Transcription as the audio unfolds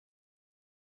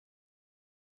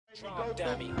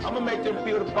I'm gonna make them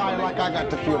feel the fire like I got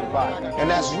to feel the fire. And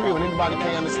that's real. And anybody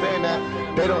can't understand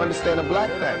that, they don't understand the black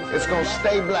thing. It's gonna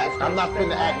stay black. I'm not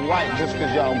finna act white just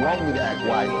because y'all want me to act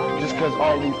white. Just because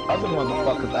all these other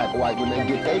motherfuckers act white when they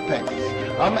get their papers.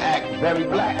 I'm gonna act very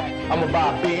black. I'm gonna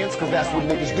buy Benz because that's what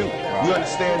niggas do. You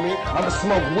understand me? I'm gonna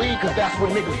smoke weed because that's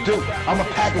what niggas do. I'm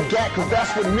gonna pack a gat because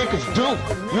that's what niggas do.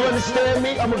 You understand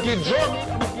me? I'm gonna get drunk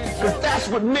because that's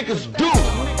what niggas do.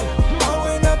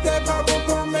 Blowing up that purple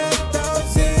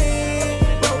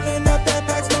rolling up that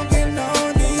pack, smoking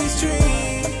on these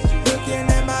trees. Looking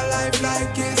at my life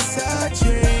like it's a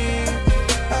dream,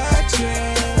 a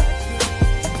dream.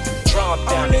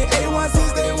 Only A1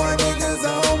 since day one niggas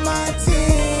on my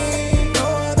team. No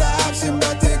other option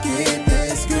but to get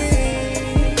this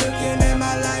green. Looking at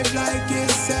my life like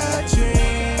it's a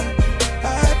dream, a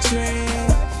dream.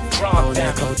 On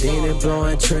that codeine and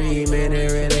blowing tree, man,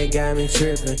 it really got me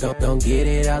tripping. Don't get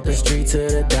it out the street to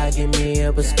the doc, give me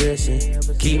a prescription.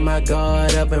 Keep my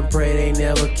guard up and pray they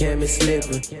never catch me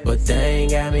slipping. But they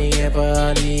ain't got me in for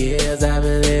all the years I've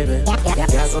been living.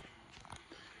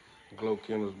 G.L.O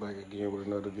Kendall's back again with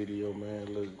another video, man.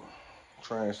 Look,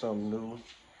 trying something new.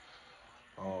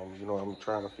 You know, I'm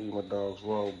trying to feed my dogs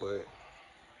raw, but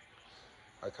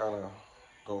I kind of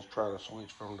gonna try to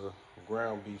switch from the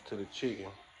ground beef to the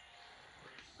chicken.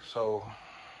 So,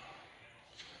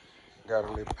 got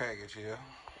a little package here.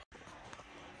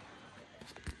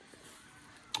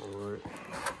 Alright.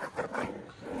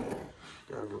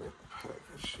 Got a little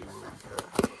package. See what we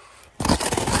got.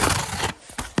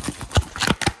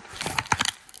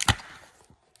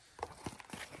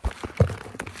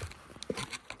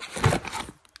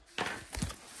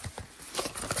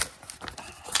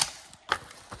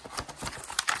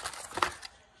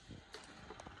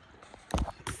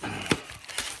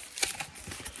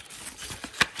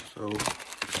 So, I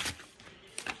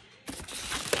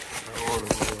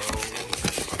ordered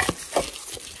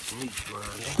meat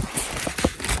grinder.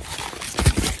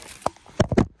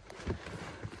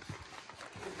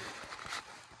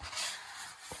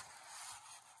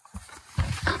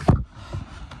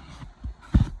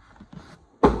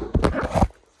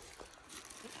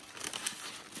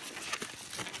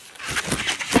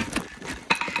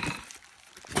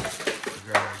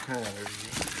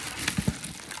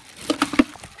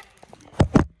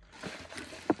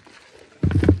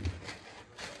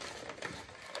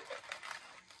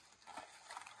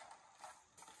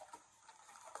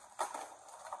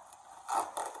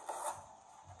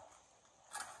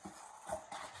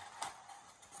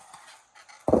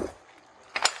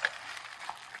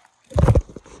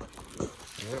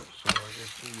 Yep, so I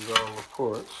guess these are all the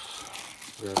parts.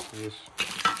 Got this.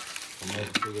 I'm going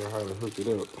to figure out how to hook it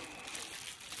up.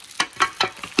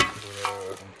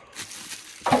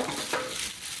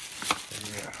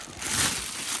 Yeah.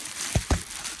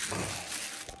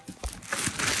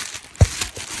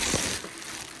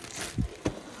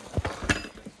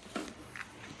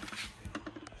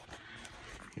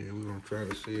 Yeah, we're going to try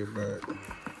to see about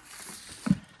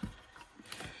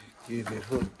getting it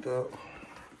hooked up.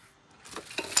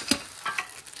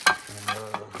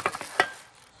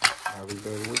 I'll be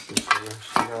done with this, so let's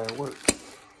see how it works.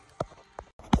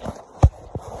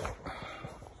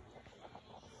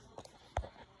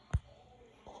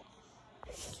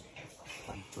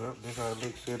 Well, this how it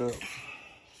looks set up.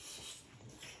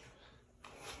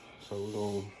 So we're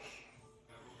gonna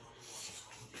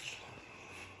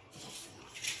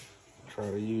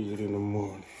try to use it in the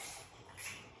morning.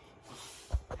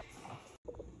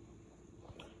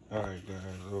 Alright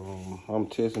guys, I'm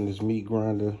testing this meat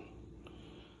grinder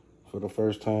for the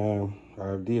first time.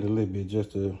 I did a little bit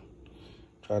just to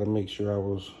try to make sure I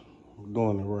was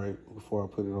doing it right before I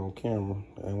put it on camera.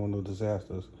 I didn't want no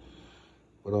disasters.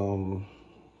 But I'm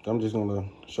just gonna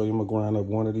show you my grind up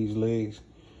one of these legs.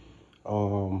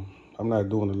 I'm not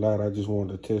doing a lot. I just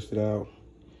wanted to test it out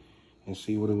and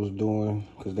see what it was doing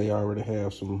because they already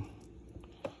have some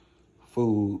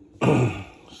food.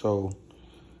 So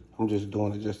I'm just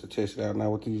doing it just to test it out. Now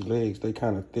with these legs, they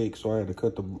kind of thick, so I had to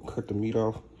cut the meat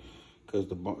off because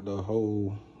the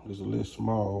hole is a little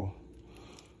small.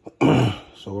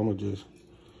 So I'm gonna just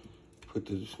put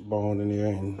this bone in there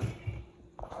and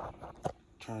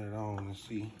turn it on and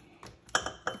see.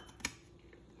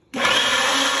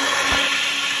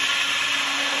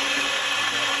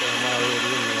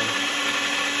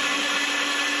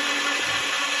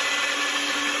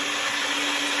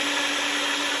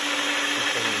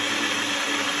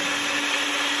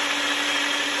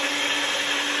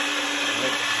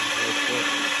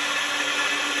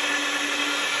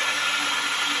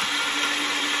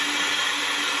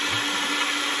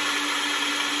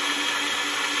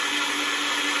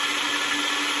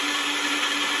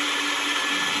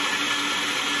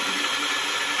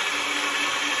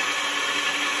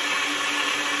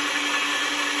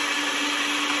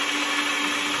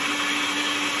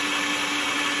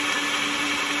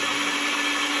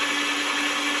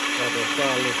 like a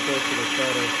solid structure to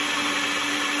try to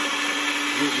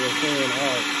get your fan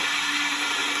out.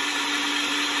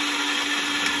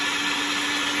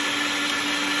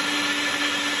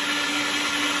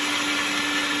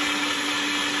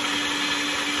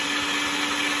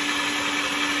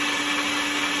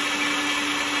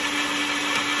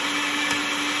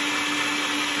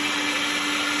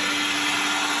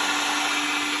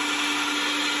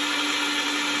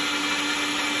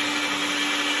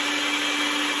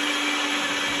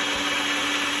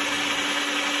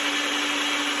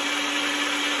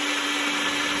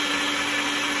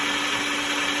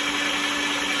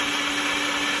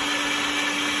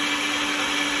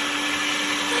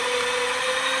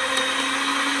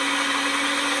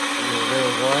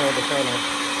 I had to kind of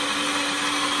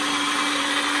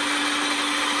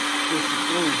push it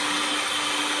through.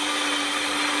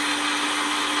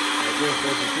 I guess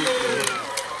that's what this is.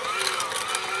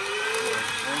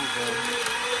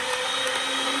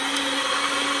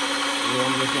 Yeah,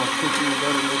 I'm just gonna put these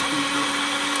other little pieces.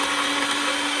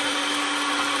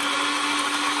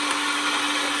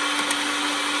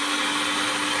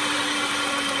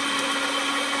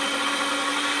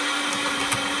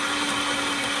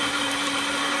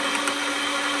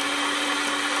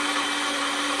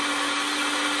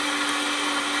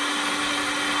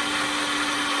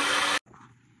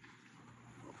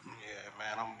 Yeah,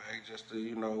 man, I'm back just to,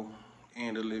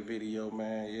 end of the video,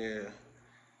 man. Yeah.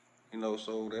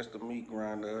 So that's the meat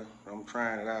grinder. I'm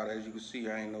trying it out. As you can see,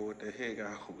 I ain't know what the heck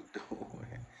I was doing.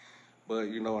 But,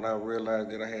 and I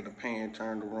realized that I had the pan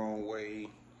turned the wrong way.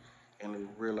 And I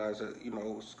realized that, it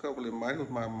was a couple of it was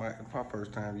my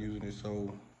first time using it.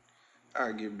 So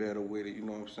I get better with it, you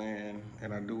know what I'm saying?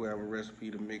 And I do have a recipe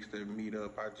to mix that meat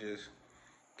up. I just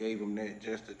gave them that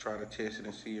just to try to test it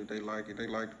and see if they like it. They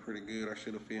liked it pretty good. I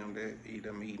should have filmed that,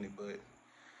 them eating it, but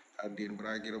I didn't. But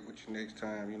I get up with you next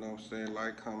time, you know what I'm saying?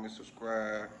 Like, comment,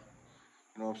 subscribe.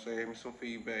 You know what I'm saying? Give me some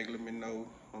feedback. Let me know. You know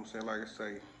what I'm saying? Like I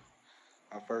say,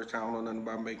 my first time, I don't know nothing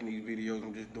about making these videos.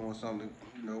 I'm just doing something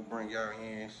to, bring y'all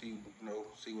in, see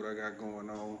what I got going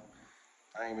on.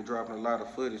 I ain't been dropping a lot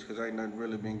of footage because ain't nothing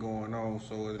really been going on.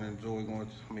 So I enjoy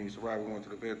Soraya going to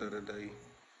the vet the other day.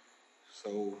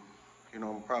 So,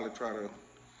 I'm probably try to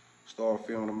start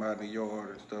filming them out in the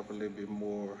yard and stuff a little bit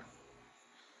more.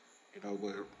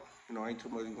 But, ain't too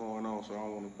much going on, so I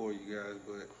don't want to bore you guys,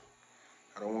 but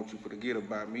I don't want you to forget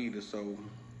about me either, so, you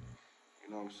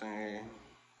know what I'm saying?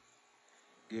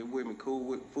 Get with me, fool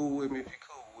with me if you're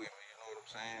cool with me, you know what I'm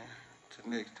saying? Till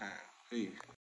next time, peace.